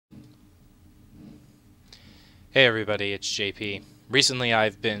Hey everybody, it's JP. Recently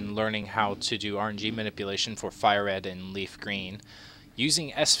I've been learning how to do RNG manipulation for FireRed and LeafGreen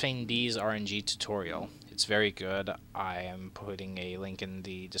using SFayneB's RNG tutorial. It's very good. I am putting a link in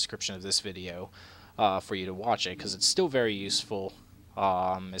the description of this video for you to watch it because it's still very useful,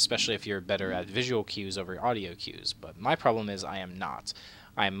 especially if you're better at visual cues over audio cues. But my problem is I am not.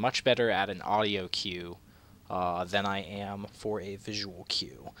 I am much better at an audio cue than I am for a visual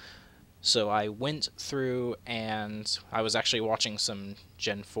cue. So I went through and I was actually watching some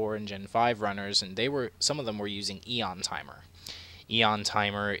Gen 4 and Gen 5 runners, and some of them were using Eon Timer. Eon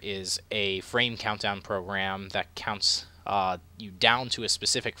Timer is a frame countdown program that counts you down to a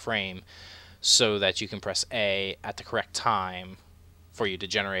specific frame so that you can press A at the correct time for you to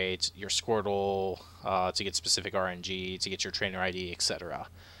generate your Squirtle, to get specific RNG, to get your trainer ID, etc.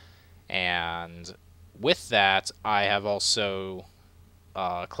 And with that, I have also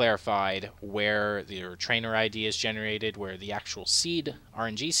clarified where your trainer ID is generated, where the actual seed,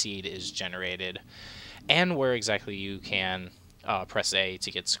 RNG seed, is generated, and where exactly you can press A to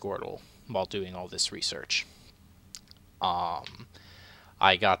get Squirtle while doing all this research.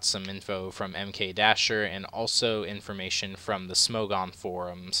 I got some info from MK Dasher and also information from the Smogon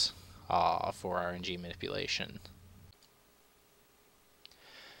forums for RNG manipulation.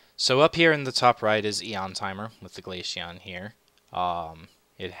 So up here in the top right is Eon Timer with the Glaceon here.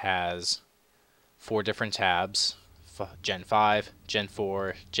 It has 4 different tabs: Gen 5, Gen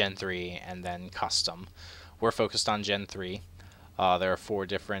 4, Gen 3, and then Custom. We're focused on Gen 3. There are 4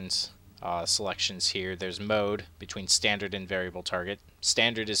 different selections here. There's mode between standard and variable target.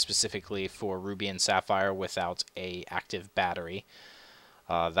 Standard is specifically for Ruby and Sapphire without a active battery.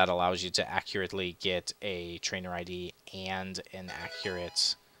 That allows you to accurately get a trainer ID and an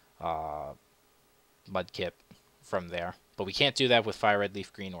accurate mudkip from there. But we can't do that with FireRed,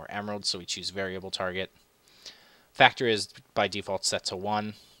 LeafGreen, or Emerald, so we choose variable target. Factor is by default set to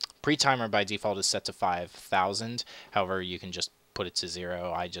 1. Pre-timer by default is set to 5,000. However, you can just put it to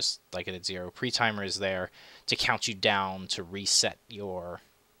 0. I just like it at 0. Pre-timer is there to count you down to reset your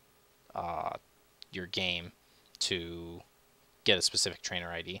game to get a specific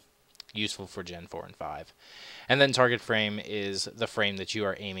trainer ID. Useful for Gen 4 and 5. And then target frame is the frame that you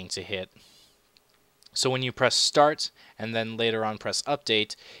are aiming to hit. So when you press start and then later on press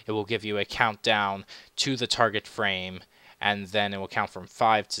update, it will give you a countdown to the target frame, and then it will count from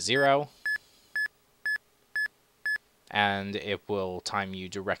 5 to 0, and it will time you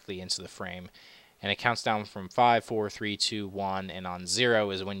directly into the frame. And it counts down from 5, 4, 3, 2, 1, and on 0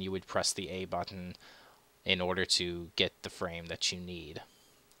 is when you would press the A button in order to get the frame that you need.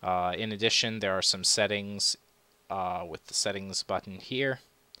 In addition, there are some settings with the settings button here.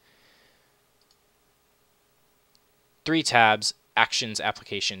 3 tabs: Actions,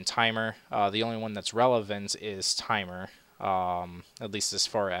 Application, Timer. The only one that's relevant is Timer, at least as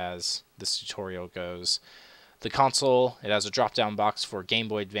far as this tutorial goes. The console, it has a drop-down box for Game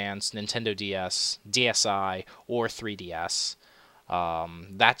Boy Advance, Nintendo DS, DSi, or 3DS.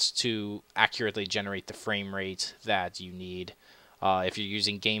 That's to accurately generate the frame rate that you need. If you're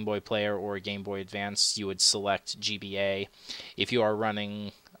using Game Boy Player or Game Boy Advance, you would select GBA. If you are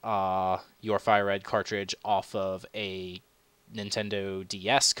running your FireRed cartridge off of a Nintendo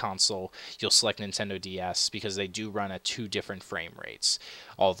DS console, you'll select Nintendo DS because they do run at 2 different frame rates,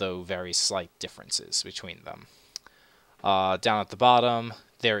 although very slight differences between them. Down at the bottom,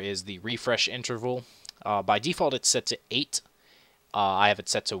 there is the refresh interval. By default, it's set to 8. I have it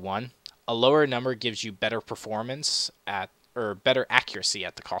set to 1. A lower number gives you better performance or better accuracy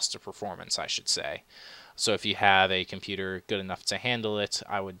at the cost of performance, I should say. So if you have a computer good enough to handle it,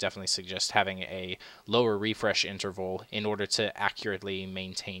 I would definitely suggest having a lower refresh interval in order to accurately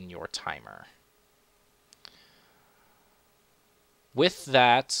maintain your timer. With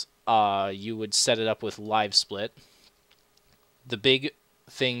that, you would set it up with live split. The big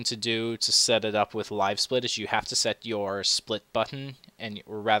thing to do to set it up with live split is you have to set your split button,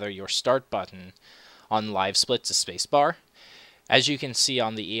 or rather your start button, on live split to spacebar. As you can see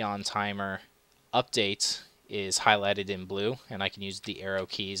on the Eon Timer, update is highlighted in blue, and I can use the arrow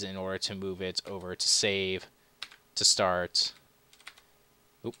keys in order to move it over to save, to start.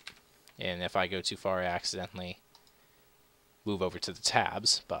 Oop. And if I go too far, I accidentally move over to the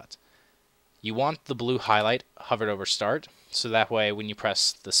tabs. But you want the blue highlight hovered over start, so that way when you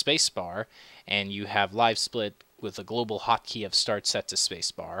press the spacebar and you have live split with a global hotkey of start set to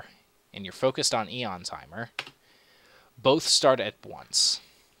spacebar, and you're focused on Eon Timer, both start at once,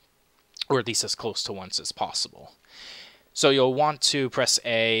 or at least as close to once as possible. So you'll want to press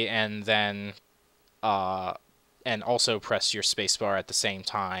A and then and also press your spacebar at the same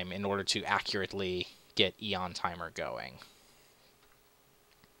time in order to accurately get Eon Timer going.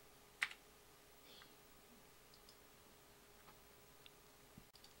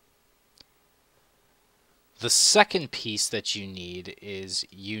 The second piece that you need is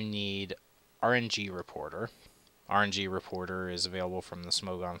you need Rng Reporter. Rng Reporter is available from the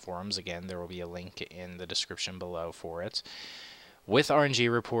Smogon forums. Again, there will be a link in the description below for it. With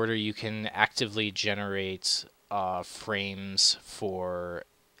Rng Reporter, you can actively generate frames for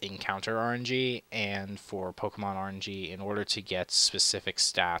encounter RNG and for Pokemon RNG in order to get specific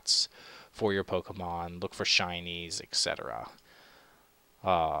stats for your Pokemon, look for shinies, etc.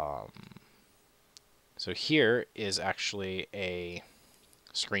 So here is actually a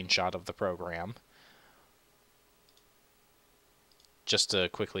screenshot of the program. Just to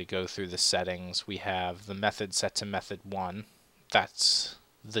quickly go through the settings, we have the method set to method 1. That's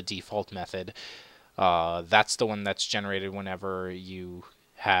the default method. That's the one that's generated whenever you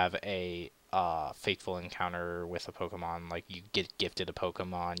have a fateful encounter with a Pokemon, like you get gifted a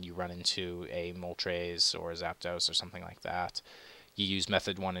Pokemon, you run into a Moltres or a Zapdos or something like that. You use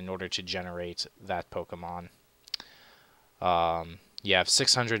method 1 in order to generate that Pokemon. You have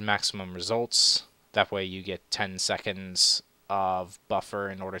 600 maximum results. That way you get 10 seconds of buffer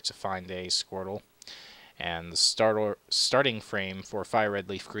in order to find a Squirtle. And the starting frame for FireRed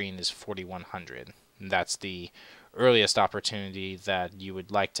LeafGreen is 4100. And that's the earliest opportunity that you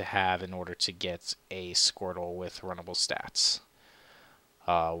would like to have in order to get a Squirtle with runnable stats.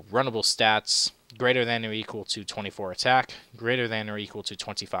 Runnable stats: greater than or equal to 24 attack, greater than or equal to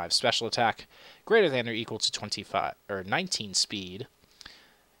 25 special attack, greater than or equal to 25 or 19 speed,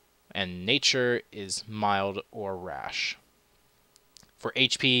 and nature is mild or rash. For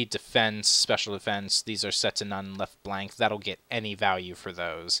HP, defense, special defense, these are set to none, left blank. That'll get any value for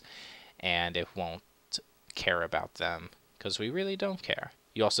those, and it won't care about them because we really don't care.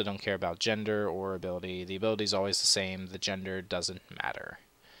 You also don't care about gender or ability. The ability is always the same. The gender doesn't matter.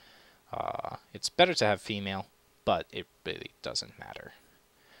 It's better to have female, but it really doesn't matter.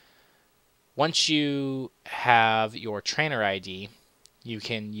 Once you have your trainer ID, you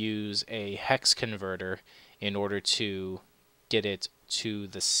can use a hex converter in order to get it to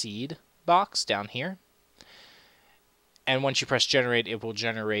the seed box down here. And once you press generate, it will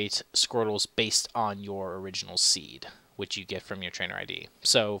generate Squirtles based on your original seed, which you get from your trainer ID.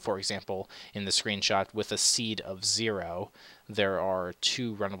 So, for example, in the screenshot, with a seed of 0, there are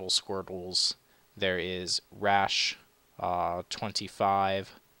 2 runnable Squirtles. There is Rash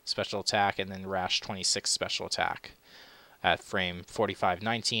 25 special attack, and then Rash 26 special attack at frame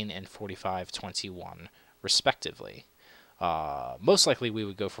 4519 and 4521, respectively. Most likely we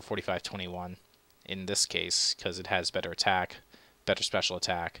would go for 4521 in this case, because it has better attack, better special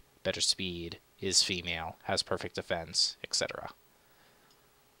attack, better speed, is female, has perfect defense, etc.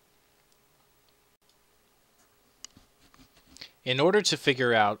 In order to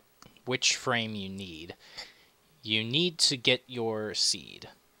figure out which frame you need to get your seed.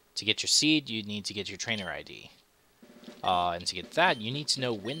 To get your seed, you need to get your trainer ID. And to get that, you need to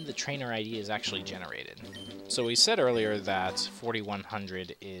know when the trainer ID is actually generated. So we said earlier that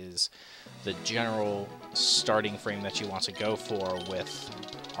 4100 is the general starting frame that you want to go for with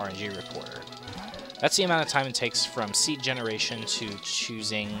Rng Reporter. That's the amount of time it takes from seed generation to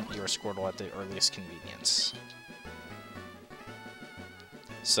choosing your Squirtle at the earliest convenience.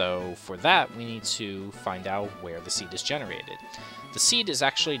 So for that, we need to find out where the seed is generated. The seed is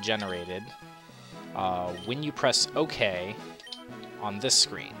actually generated when you press OK on this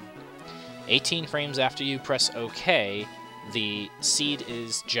screen. 18 frames after you press OK, the seed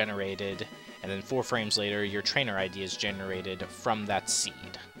is generated, and then 4 frames later, your trainer ID is generated from that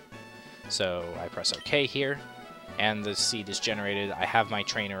seed. So I press OK here, and the seed is generated. I have my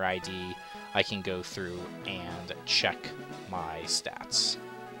trainer ID. I can go through and check my stats.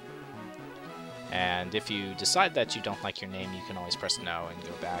 And if you decide that you don't like your name, you can always press no and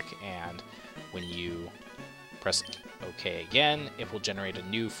go back, and when you press OK again, it will generate a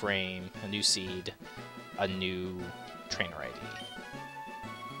new frame, a new seed, a new trainer ID.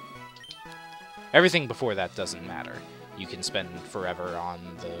 Everything before that doesn't matter. You can spend forever on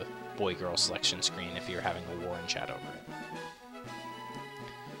the boy-girl selection screen if you're having a war in chat over it.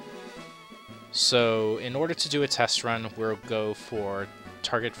 So in order to do a test run, we'll go for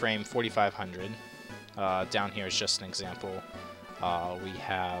target frame 4500. Down here is just an example. We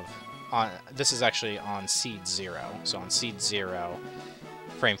have this is actually on seed 0. So on seed 0,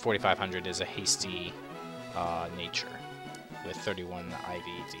 frame 4500 is a hasty nature with 31 IV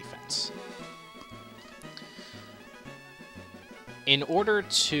defense. In order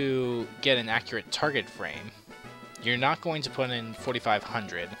to get an accurate target frame, you're not going to put in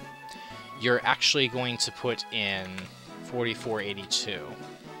 4500. you're actually going to put in 4482.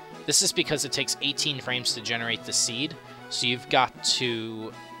 This is because it takes 18 frames to generate the seed, so you've got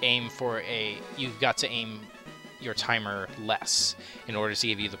to aim your timer less in order to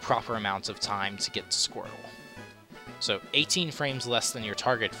give you the proper amount of time to get to Squirtle. So 18 frames less than your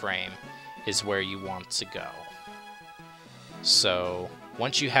target frame is where you want to go. So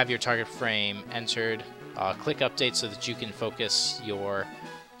once you have your target frame entered, click update so that you can focus your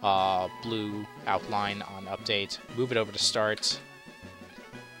blue outline on update, move it over to start,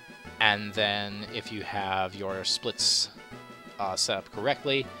 and then if you have your splits set up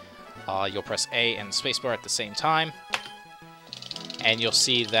correctly, you'll press A and spacebar at the same time, and you'll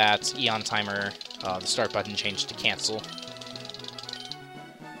see that Eon Timer, the start button changed to cancel.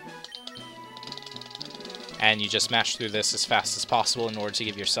 And you just mash through this as fast as possible in order to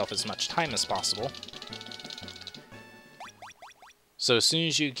give yourself as much time as possible. So as soon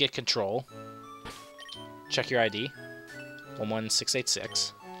as you get control, check your ID,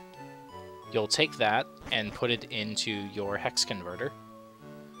 11686. You'll take that and put it into your hex converter.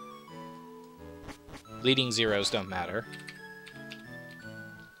 Leading zeros don't matter.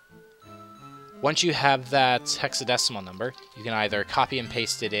 Once you have that hexadecimal number, you can either copy and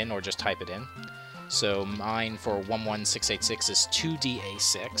paste it in or just type it in. So mine for 11686 is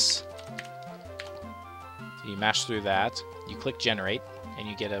 2DA6. You mash through that, you click generate, and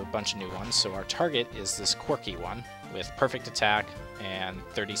you get a bunch of new ones. So our target is this quirky one with perfect attack and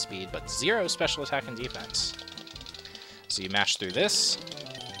 30 speed, but 0 special attack and defense. So you mash through this.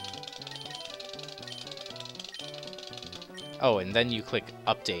 Oh, and then you click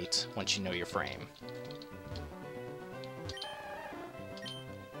update once you know your frame.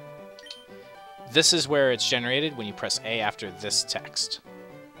 This is where it's generated when you press A after this text.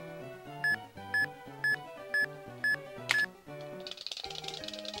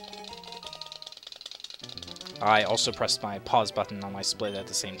 I also pressed my pause button on my split at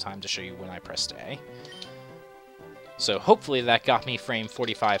the same time to show you when I pressed A. So hopefully that got me frame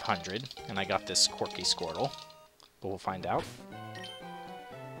 4500, and I got this quirky Squirtle. But we'll find out.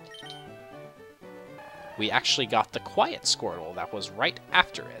 We actually got the quiet Squirtle that was right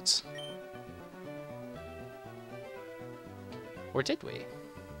after it. Or did we?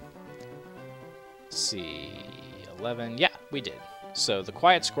 Let's see, 11, yeah, we did. So the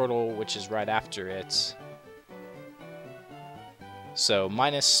quiet Squirtle, which is right after it. So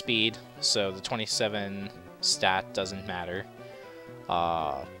minus speed, so the 27 stat doesn't matter.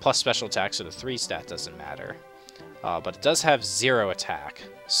 Plus special attack, so the 3 stat doesn't matter. But it does have 0 attack,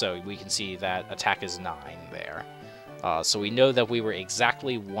 so we can see that attack is 9 there. So we know that we were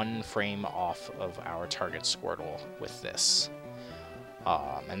exactly 1 frame off of our target Squirtle with this.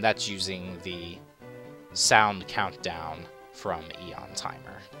 And that's using the sound countdown from Eon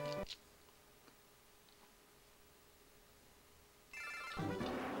Timer.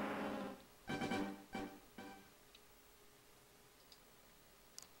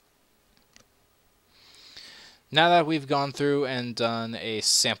 Now that we've gone through and done a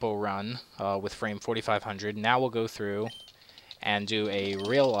sample run with frame 4500, now we'll go through and do a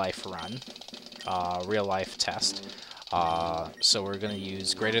real-life run, real-life test. So we're going to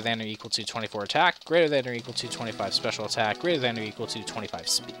use greater than or equal to 24 attack, greater than or equal to 25 special attack, greater than or equal to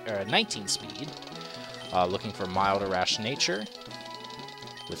 19 speed, looking for mild or rash nature,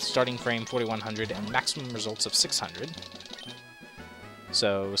 with starting frame 4100 and maximum results of 600.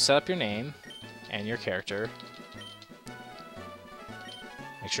 So set up your name and your character.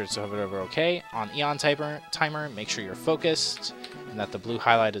 Make sure it's hovered over OK. On Eon Timer, make sure you're focused and that the blue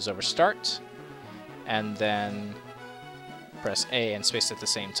highlight is over start. And then press A and space at the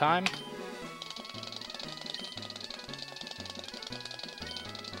same time.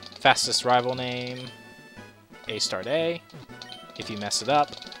 Fastest rival name, A start A. If you mess it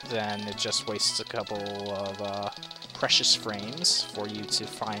up, then it just wastes a couple of precious frames for you to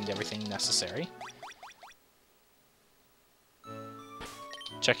find everything necessary.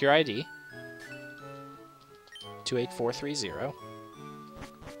 Check your ID, 28430.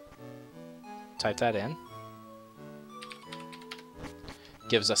 Type that in.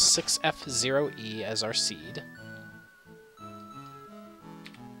 Gives us 6F0E as our seed.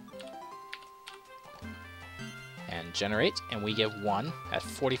 And generate, and we get 1 at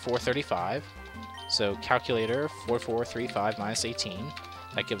 4435. So calculator, 4435 minus 18.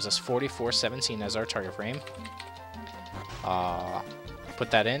 That gives us 4417 as our target frame. Put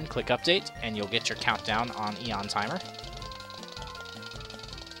that in, click update, and you'll get your countdown on Eon Timer.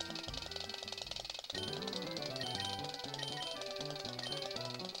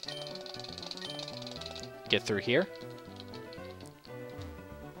 Get through here.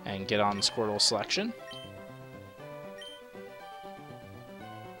 and get on Squirtle selection.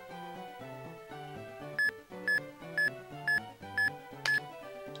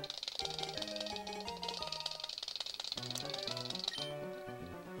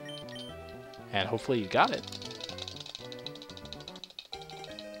 And hopefully you got it.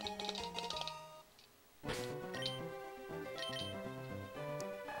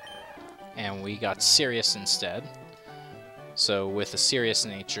 And we got serious instead. So with a serious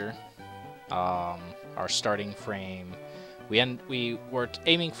nature, our starting frame, we were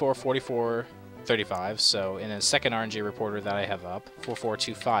aiming for 4435. So in a second RNG reporter that I have up,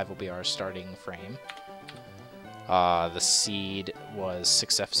 4425 will be our starting frame. The seed was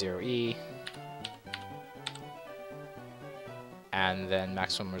 6F0E. And then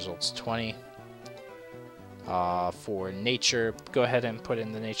maximum results 20. For nature, go ahead and put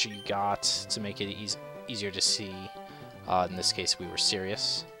in the nature you got to make it easier to see. In this case, we were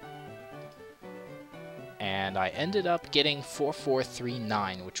serious. And I ended up getting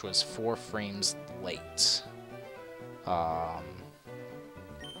 4439, which was 4 frames late.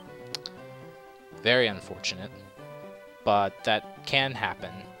 Very unfortunate, but that can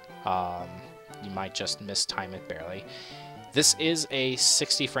happen. You might just mistime it barely. This is a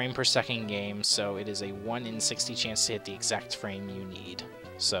 60 frame per second game, so it is a 1 in 60 chance to hit the exact frame you need.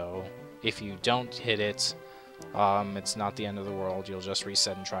 So if you don't hit it, it's not the end of the world. You'll just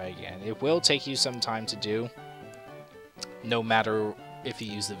reset and try again. It will take you some time to do, no matter if you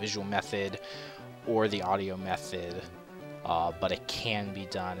use the visual method or the audio method, but it can be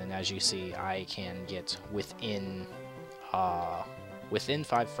done. And as you see, I can get within 5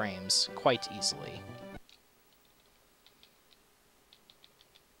 frames quite easily.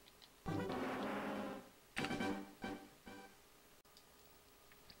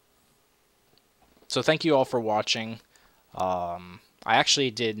 So thank you all for watching. I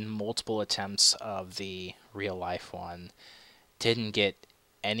actually did multiple attempts of the real life one. Didn't get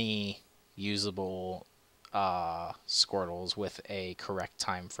any usable Squirtles with a correct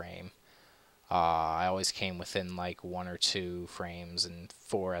time frame. I always came within like 1 or 2 frames and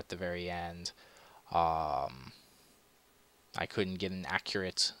 4 at the very end. I couldn't get an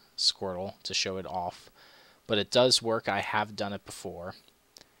accurate Squirtle to show it off, but it does work. I have done it before.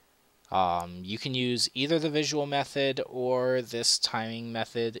 You can use either the visual method or this timing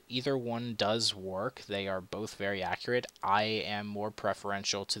method. Either one does work. They are both very accurate. I am more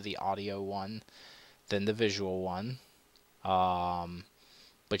preferential to the audio one than the visual one.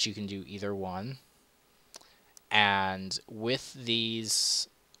 But you can do either one. And with this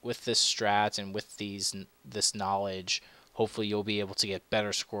strat and with this knowledge, hopefully you'll be able to get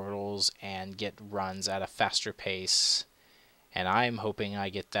better Squirtles and get runs at a faster pace. And I'm hoping I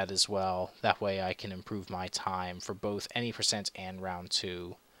get that as well. That way I can improve my time for both Any Percent and Round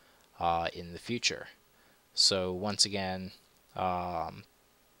 2 in the future. So once again,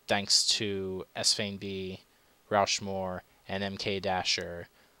 thanks to SFayneB, Roushmore, and MK Dasher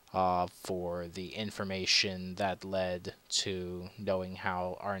for the information that led to knowing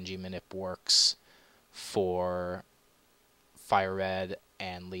how RNG Manip works for FireRed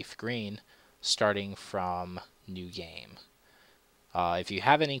and LeafGreen, starting from New Game. If you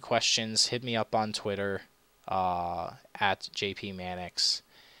have any questions, hit me up on Twitter at JPManix,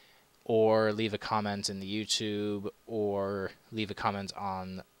 or leave a comment in the YouTube, or leave a comment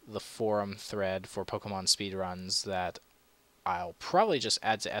on the forum thread for Pokemon speedruns that I'll probably just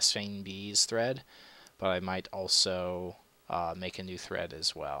add to SFayneB's thread, but I might also make a new thread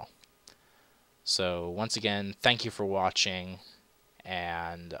as well. So once again, thank you for watching,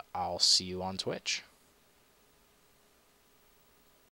 and I'll see you on Twitch.